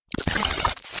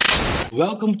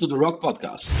Welcome to the Rock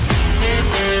Podcast.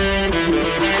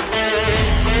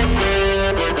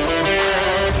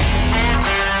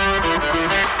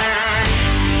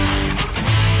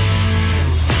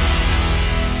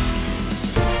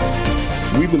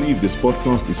 We believe this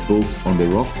podcast is built on the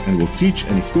rock and will teach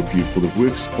and equip you for the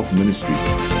works of ministry.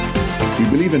 We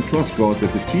believe and trust God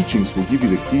that the teachings will give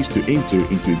you the keys to enter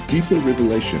into a deeper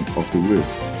revelation of the Word.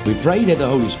 We pray that the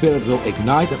Holy Spirit will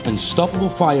ignite an unstoppable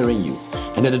fire in you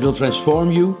and that it will transform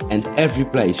you and every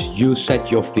place you set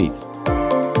your feet.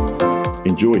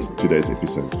 Enjoy today's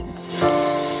episode.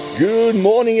 Good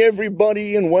morning,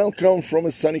 everybody, and welcome from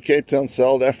a sunny Cape Town,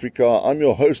 South Africa. I'm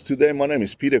your host today. My name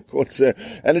is Peter Kotze,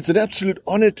 and it's an absolute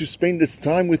honor to spend this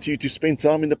time with you, to spend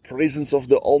time in the presence of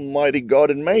the Almighty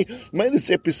God. And may this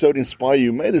episode inspire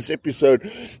you. May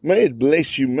it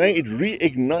bless you. May it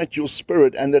reignite your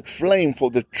spirit and that flame for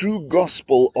the true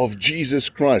gospel of Jesus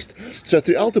Christ. So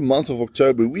throughout the month of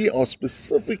October, we are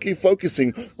specifically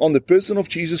focusing on the person of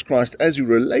Jesus Christ as he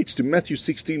relates to Matthew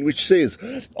 16, which says,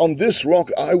 "On this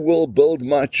rock I will build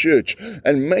my church."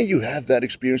 And may you have that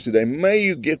experience today. May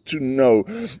you get to know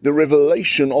the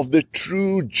revelation of the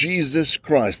true Jesus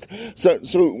Christ. So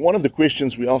one of the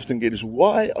questions we often get is,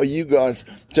 why are you guys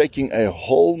taking a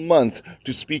whole month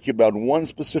to speak about one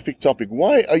specific topic?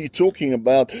 Why are you talking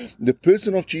about the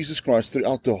person of Jesus Christ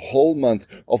throughout the whole month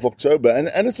of October?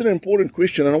 And it's an important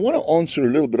question, and I want to answer a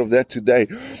little bit of that today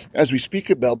as we speak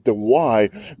about the why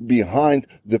behind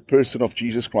the person of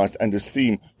Jesus Christ and this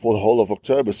theme for the whole of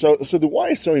October. So the why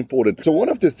is so important. So one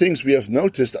of the things we have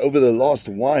noticed over the last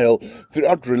while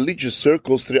throughout religious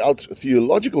circles, throughout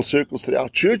theological circles,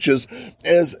 throughout churches,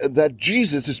 is that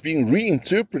Jesus is being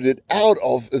reinterpreted out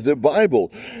of the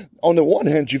Bible. On the one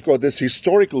hand, you've got this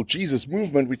historical Jesus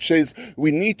movement, which says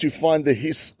we need to find the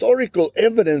historical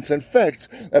evidence and facts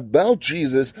about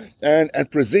Jesus and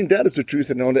present that as the truth.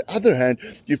 And on the other hand,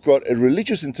 you've got a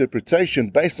religious interpretation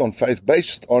based on faith,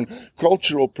 based on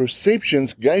cultural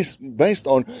perceptions, based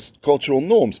on cultural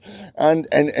norms. And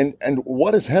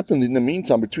what has happened in the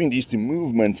meantime between these two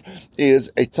movements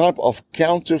is a type of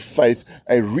counter-faith,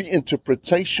 a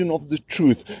reinterpretation of the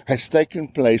truth has taken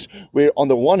place, where on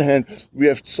the one hand, we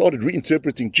have started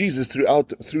reinterpreting Jesus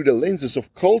through the lenses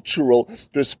of cultural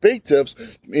perspectives.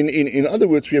 In other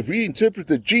words, we have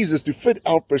reinterpreted Jesus to fit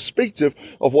our perspective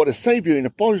of what a savior in a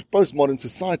postmodern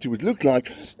society would look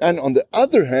like. And on the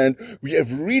other hand, we have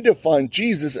redefined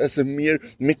Jesus as a mere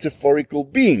metaphorical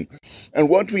being. And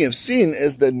what we have seen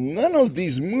is that none of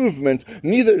these movements,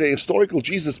 neither the historical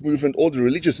Jesus movement or the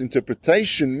religious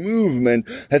interpretation movement,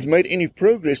 has made any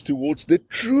progress towards the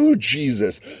true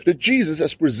Jesus, the Jesus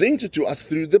as presented to us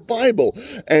through the Bible.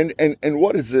 And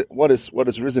what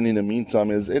has risen in the meantime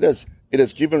is it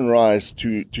has given rise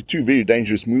to two very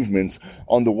dangerous movements.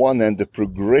 On the one hand, the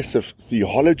progressive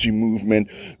theology movement,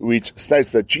 which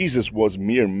states that Jesus was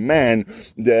mere man,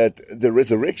 that the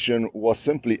resurrection was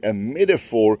simply a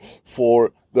metaphor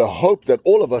for the hope that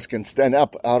all of us can stand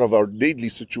up out of our deadly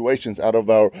situations, out of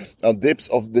our depths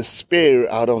of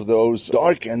despair, out of those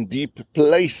dark and deep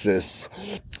places.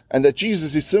 And that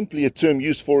Jesus is simply a term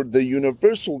used for the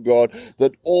universal God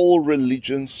that all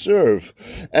religions serve.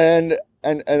 And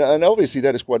obviously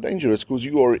that is quite dangerous, because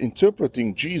you are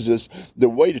interpreting Jesus, the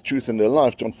way, the truth, and the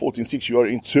life. John 14:6, you are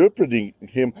interpreting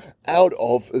him out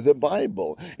of the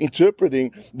Bible,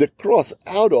 interpreting the cross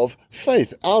out of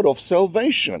faith, out of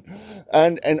salvation.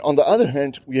 And on the other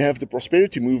hand, we have the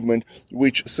prosperity movement,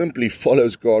 which simply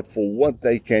follows God for what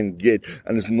they can get,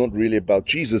 and it's not really about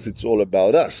Jesus, it's all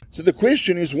about us. So the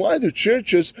question is, why do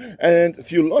churches and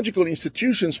theological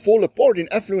institutions fall apart in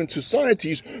affluent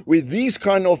societies where these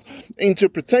kind of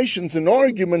interpretations and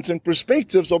arguments and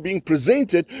perspectives are being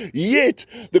presented, yet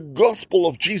the gospel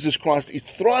of Jesus Christ is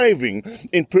thriving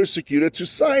in persecuted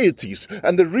societies?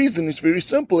 And the reason is very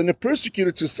simple. In a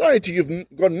persecuted society, you've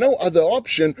got no other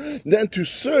option than to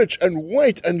search and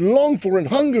wait and long for and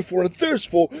hunger for and thirst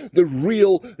for the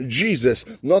real Jesus,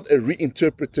 not a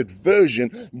reinterpreted version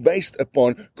based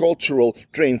upon cultural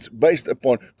trends, based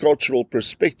upon cultural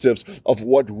perspectives of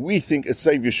what we think a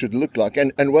savior should look like.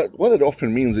 And what it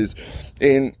often means is,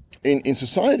 in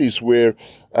societies where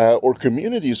or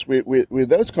communities where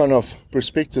those kind of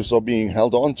perspectives are being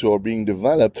held on to or being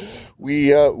developed,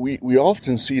 we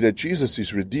often see that Jesus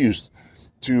is reduced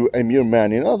to a mere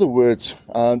man. In other words,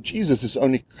 Jesus is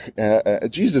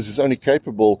only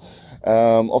capable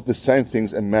of the same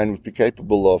things a man would be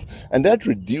capable of, and that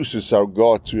reduces our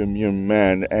God to a mere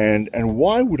man. And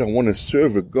why would I want to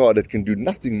serve a God that can do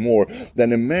nothing more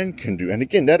than a man can do? And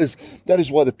again, that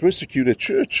is why the persecuted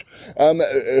church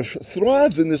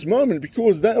thrives in this moment,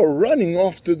 because they are running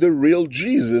after the real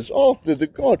Jesus, after the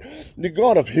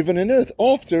God of heaven and earth,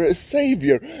 after a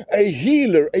Savior, a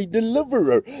healer, a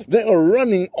deliverer. They are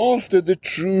running after the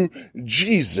true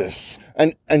Jesus.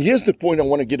 And here's the point I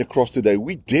want to get across today.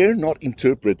 We dare not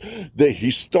interpret the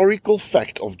historical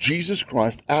fact of Jesus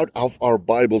Christ out of our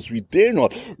Bibles. We dare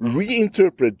not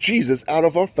reinterpret Jesus out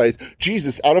of our faith,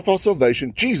 Jesus out of our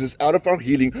salvation, Jesus out of our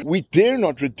healing. We dare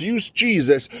not reduce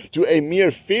Jesus to a mere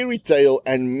fairy tale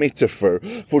and metaphor,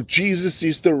 for Jesus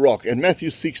is the rock. And Matthew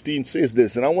 16 says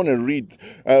this, and I want to read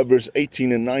verse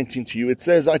 18 and 19 to you. It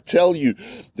says, I tell you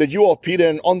that you are Peter,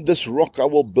 and on this rock I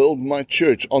will build my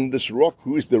church. On this rock,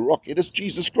 who is the rock? It is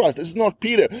Jesus Christ. It's not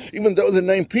Peter, even though the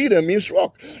name Peter means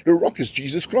rock. The rock is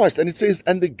Jesus Christ. And it says,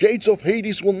 and the gates of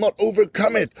Hades will not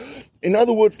overcome it. In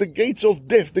other words, the gates of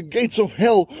death, the gates of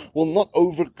hell will not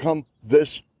overcome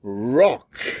this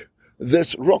rock.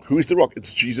 This rock. Who is the rock?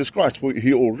 It's Jesus Christ, for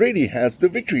he already has the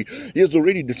victory. He has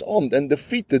already disarmed and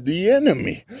defeated the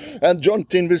enemy. And John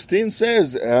 10 verse 10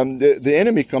 says, the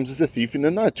enemy comes as a thief in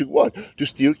the night. To what? To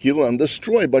steal, kill, and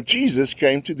destroy. But Jesus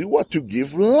came to do what? To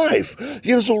give life. He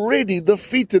has already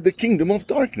defeated the kingdom of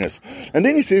darkness. And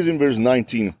then he says in verse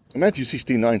 19, Matthew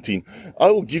 16:19,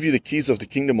 I will give you the keys of the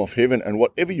kingdom of heaven, and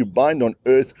whatever you bind on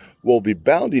earth will be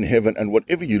bound in heaven, and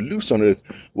whatever you loose on earth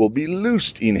will be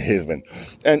loosed in heaven.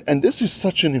 And this is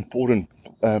such an important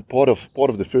part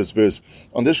of the first verse.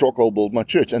 On this rock I'll build my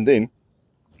church, and then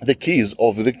the keys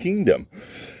of the kingdom.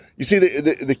 You see,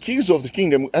 the keys of the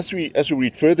kingdom, as we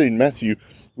read further in Matthew,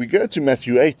 we go to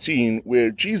Matthew 18, where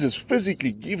Jesus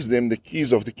physically gives them the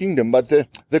keys of the kingdom. But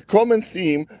the common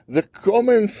theme, the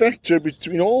common factor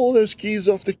between all those keys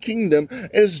of the kingdom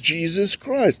is Jesus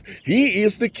Christ. He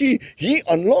is the key. He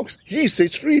unlocks. He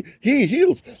sets free. He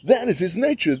heals. That is his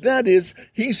nature. That is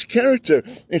his character.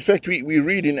 In fact, we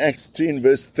read in Acts 10,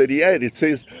 verse 38, it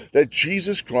says that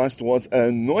Jesus Christ was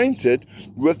anointed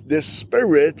with the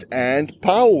Spirit and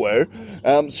power.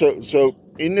 So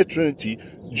in the Trinity,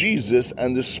 Jesus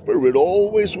and the Spirit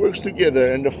always works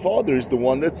together, and the Father is the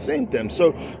one that sent them.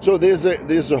 So there's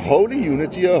a holy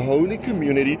unity, a holy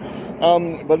community.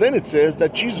 But then it says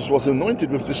that Jesus was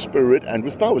anointed with the Spirit and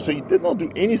with power. So he did not do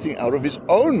anything out of his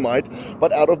own might,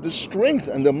 but out of the strength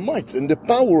and the might and the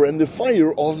power and the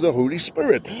fire of the Holy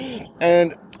Spirit.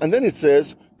 And then it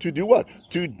says, to do what?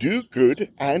 To do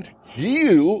good and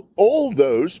heal all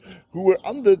those who were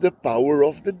under the power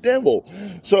of the devil.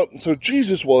 So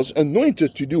Jesus was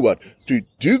anointed to do what? To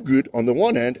do good on the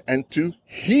one hand, and to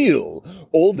heal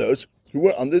all those who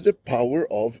were under the power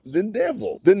of the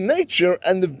devil. The nature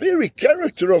and the very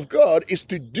character of God is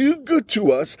to do good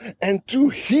to us and to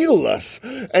heal us.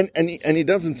 And he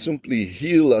doesn't simply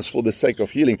heal us for the sake of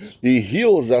healing. He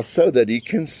heals us so that he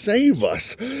can save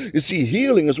us. You see,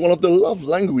 healing is one of the love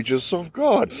languages of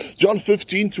God. John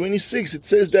 15:26, it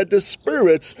says that the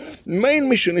Spirit's main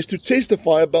mission is to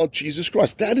testify about Jesus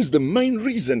Christ. That is the main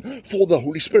reason for the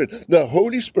Holy Spirit. The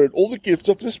Holy Spirit, all the gifts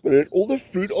of the Spirit, all the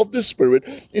fruit of the Spirit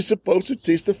is supposed to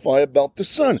testify about the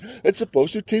Son. It's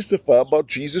supposed to testify about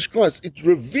Jesus Christ. It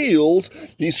reveals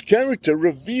his character,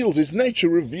 reveals his nature,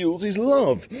 reveals his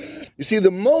love. You see, the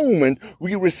moment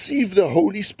we receive the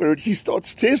Holy Spirit, he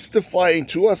starts testifying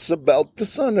to us about the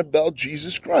Son, about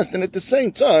Jesus Christ. And at the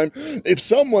same time, if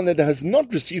someone that has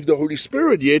not received the Holy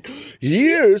Spirit yet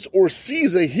hears or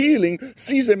sees a healing,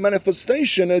 sees a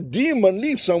manifestation, a demon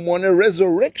leave someone, a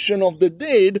resurrection of the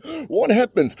dead, what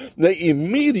happens? They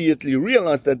immediately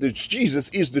realize that Jesus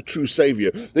is the true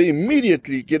Savior. They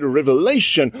immediately get a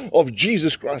revelation of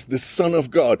Jesus Christ, the Son of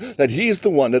God, that he is the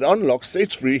one that unlocks,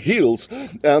 sets free, heals,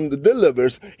 and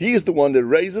delivers. He is the one that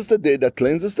raises the dead, that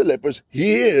cleanses the lepers.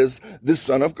 He is the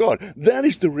Son of God. That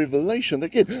is the revelation they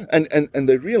get. And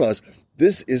they realize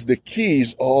this is the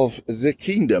keys of the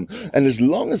kingdom. And as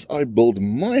long as I build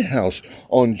my house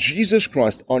on Jesus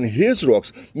Christ, on his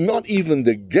rocks, not even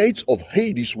the gates of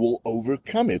Hades will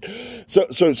overcome it.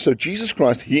 So Jesus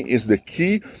Christ, he is the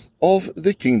key of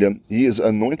the kingdom. He is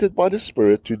anointed by the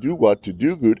Spirit to do what? To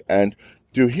do good and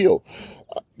to heal.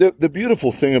 The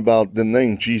beautiful thing about the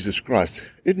name Jesus Christ,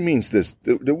 it means this.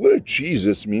 The word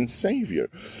Jesus means Savior.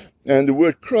 And the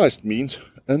word Christ means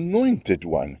anointed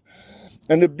one.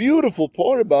 And the beautiful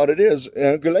part about it is,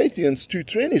 Galatians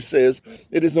 2:20 says,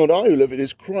 it is not I who live, it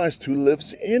is Christ who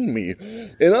lives in me.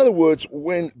 In other words,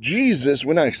 when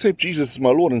I accept Jesus as my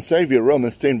Lord and Savior,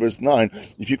 Romans 10 verse 9,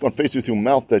 if you confess with your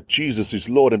mouth that Jesus is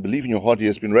Lord and believe in your heart He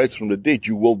has been raised from the dead,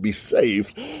 you will be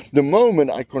saved. The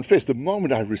moment I confess, the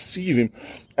moment I receive Him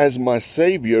as my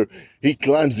Savior, He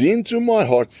climbs into my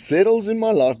heart, settles in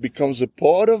my life, becomes a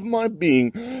part of my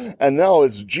being, and now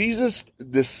it's Jesus,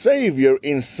 the Savior,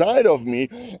 inside of me,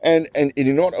 and He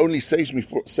not only saves me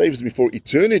for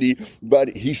eternity,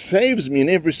 but He saves me in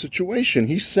every situation.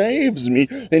 He saves me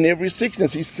in every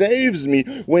sickness. He saves me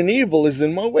when evil is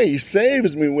in my way. He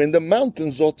saves me when the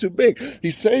mountains are too big.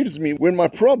 He saves me when my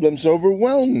problems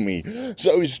overwhelm me.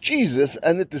 So it's Jesus,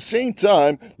 and at the same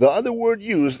time, the other word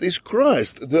used is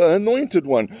Christ, the Anointed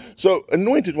One. So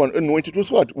anointed one, anointed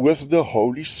with what? With the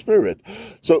Holy Spirit.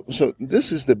 So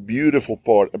this is the beautiful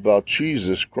part about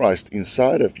Jesus Christ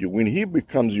inside of you. When He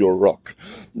becomes your rock,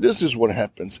 this is what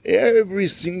happens every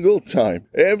single time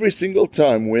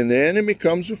when the enemy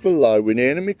comes with a lie, when the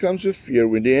enemy comes with fear,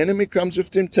 when the enemy comes with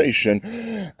temptation,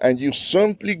 and you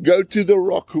simply go to the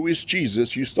rock who is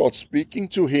Jesus. You start speaking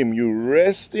to Him, you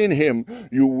rest in Him,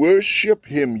 you worship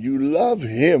Him, you love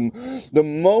Him. The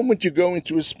moment you go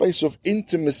into a space of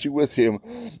intimacy with Him,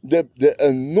 the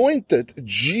anointed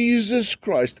Jesus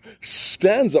Christ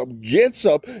stands up, gets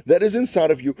up, that is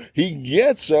inside of you. He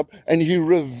gets up and He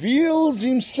reveals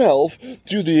Himself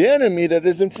to the enemy that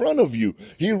is in front of you.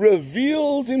 He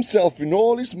reveals Himself in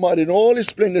all His might, in all His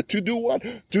splendor, to do what?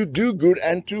 To do good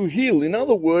and to heal. In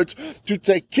other words, to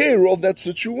take care of that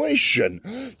situation,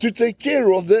 to take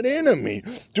care of that enemy,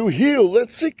 to heal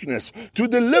that sickness, to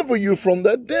deliver you from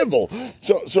that devil.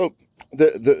 So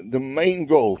the main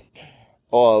goal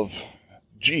of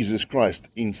Jesus Christ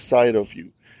inside of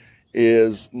you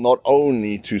is not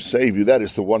only to save you, that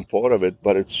is the one part of it,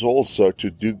 but it's also to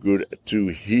do good, to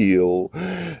heal,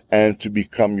 and to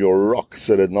become your rock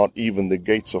so that not even the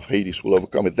gates of Hades will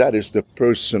overcome it. That is the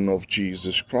person of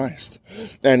Jesus Christ.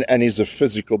 And He's a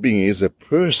physical being. He's a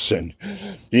person.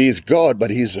 He is God, but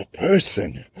He's a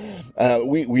person.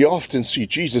 We often see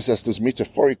Jesus as this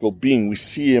metaphorical being. We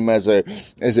see Him as a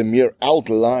mere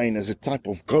outline, as a type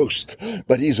of ghost,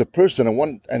 but He's a person. I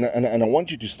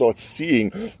want you to start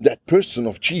seeing that person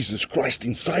of Jesus Christ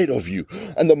inside of you.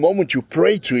 And the moment you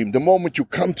pray to Him, the moment you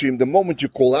come to Him, the moment you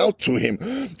call out to Him,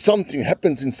 something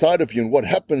happens inside of you. And what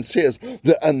happens is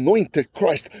the anointed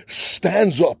Christ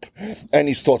stands up and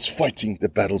He starts fighting the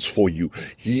battles for you.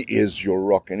 He is your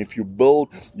rock. And if you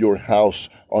build your house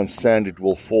on sand, it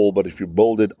will fall. But if you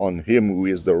build it on Him who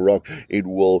is the rock, it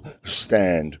will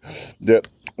stand. The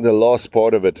last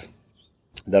part of it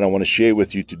that I want to share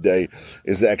with you today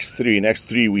is Acts 3. In Acts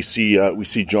 3, we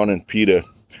see John and Peter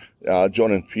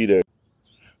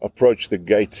approach the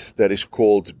gate that is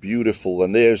called Beautiful,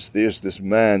 and there's this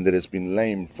man that has been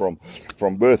lame from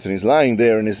birth, and he's lying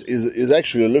there and is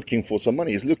actually looking for some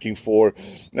money. He's looking for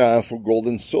gold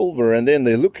and silver, and then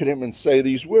they look at him and say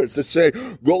these words. They say,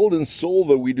 "Gold and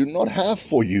silver we do not have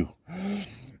for you."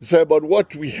 Say, but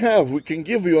what we have, we can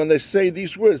give you. And they say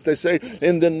these words. They say,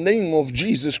 "In the name of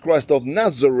Jesus Christ of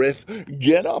Nazareth,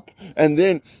 get up." And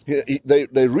then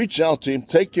they reach out to him,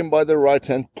 take him by the right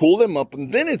hand, pull him up.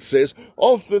 And then it says,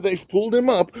 after they've pulled him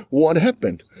up, what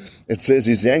happened? It says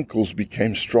his ankles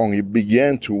became strong. He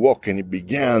began to walk and he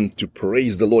began to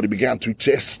praise the Lord. He began to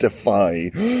testify.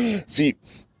 See,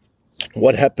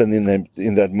 what happened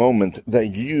in that moment? They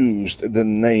used the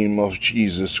name of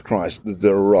Jesus Christ,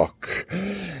 the rock.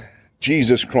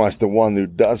 Jesus Christ, the one who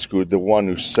does good, the one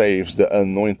who saves, the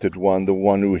anointed one, the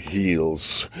one who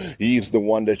heals. He is the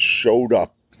one that showed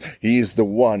up. He is the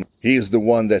one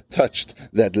that touched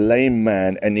that lame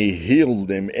man and He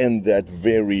healed him in that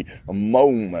very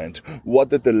moment. What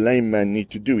did the lame man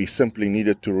need to do? He simply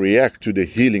needed to react to the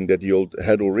healing that he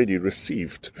had already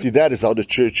received. See, that is how the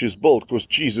church is built, because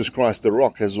Jesus Christ the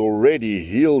rock has already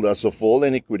healed us of all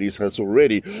iniquities, has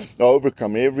already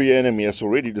overcome every enemy, has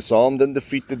already disarmed and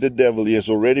defeated the devil. He has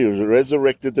already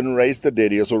resurrected and raised the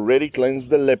dead. He has already cleansed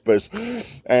the lepers.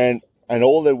 And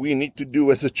all that we need to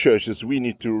do as a church is we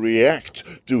need to react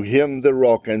to Him, the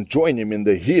rock, and join Him in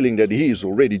the healing that He is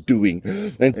already doing,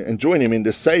 and join Him in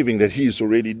the saving that He is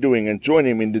already doing, and join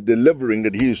Him in the delivering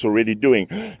that He is already doing.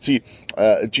 See,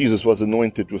 Jesus was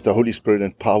anointed with the Holy Spirit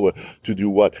and power to do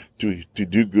what? To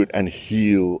do good and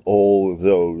heal all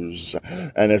those.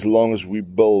 And as long as we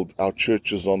build our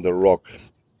churches on the rock,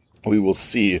 we will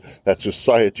see that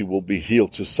society will be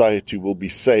healed, society will be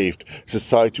saved,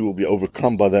 society will be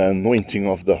overcome by the anointing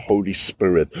of the Holy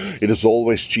Spirit. It is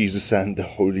always Jesus and the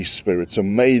Holy Spirit. So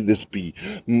may this be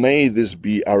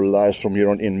our lives from here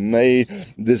on in. May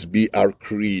this be our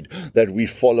creed, that we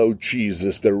follow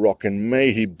Jesus, the rock, and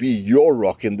may he be your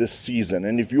rock in this season.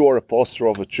 And if you are a pastor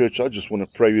of a church, I just want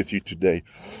to pray with you today.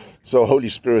 So, Holy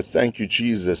Spirit, thank you,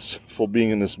 Jesus, for being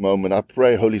in this moment. I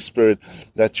pray, Holy Spirit,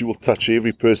 that you will touch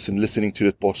every person listening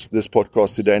to this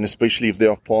podcast today, and especially if there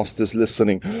are pastors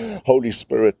listening. Holy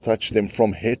Spirit, touch them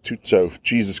from head to toe.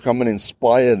 Jesus, come and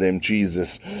inspire them,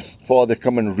 Jesus. Father,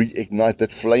 come and reignite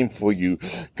that flame for you.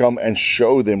 Come and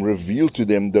show them, reveal to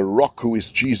them the rock who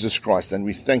is Jesus Christ. And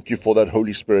we thank you for that,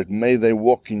 Holy Spirit. May they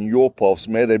walk in your paths.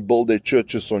 May they build their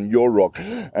churches on your rock.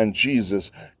 And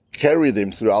Jesus, carry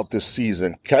them throughout the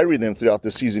season,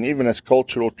 even as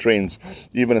cultural trends,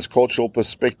 even as cultural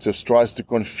perspectives tries to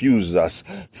confuse us.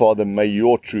 Father, may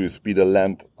your truth be the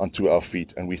lamp unto our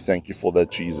feet. And we thank you for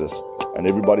that, Jesus. And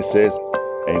everybody says,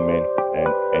 amen and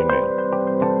amen.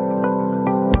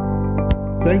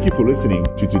 Thank you for listening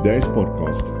to today's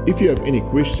podcast. If you have any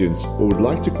questions or would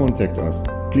like to contact us,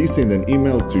 please send an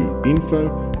email to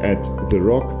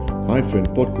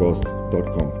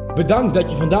info@therock-podcast.com. Bedankt dat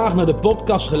je vandaag naar de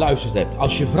podcast geluisterd hebt.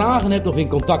 Als je vragen hebt of in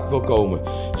contact wil komen,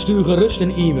 stuur gerust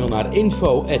een e-mail naar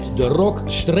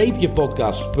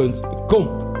info@therock-podcast.com.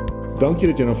 Dankie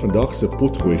dat jy na vandag se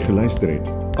potgooi geluister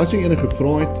het. As jy enige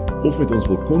vrae het of met ons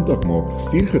wil kontak maak,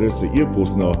 stuur gerus 'n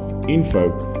e-pos na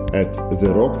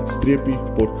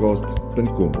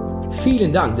info@therock-podcast.com.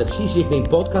 Vielen Dank, dass Sie sich den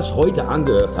Podcast heute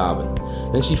angehört haben.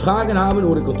 Wenn Sie Fragen haben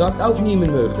oder Kontakt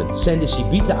aufnehmen möchten, senden Sie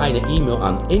bitte eine E-Mail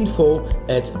an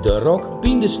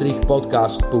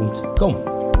info@therock-podcast.com.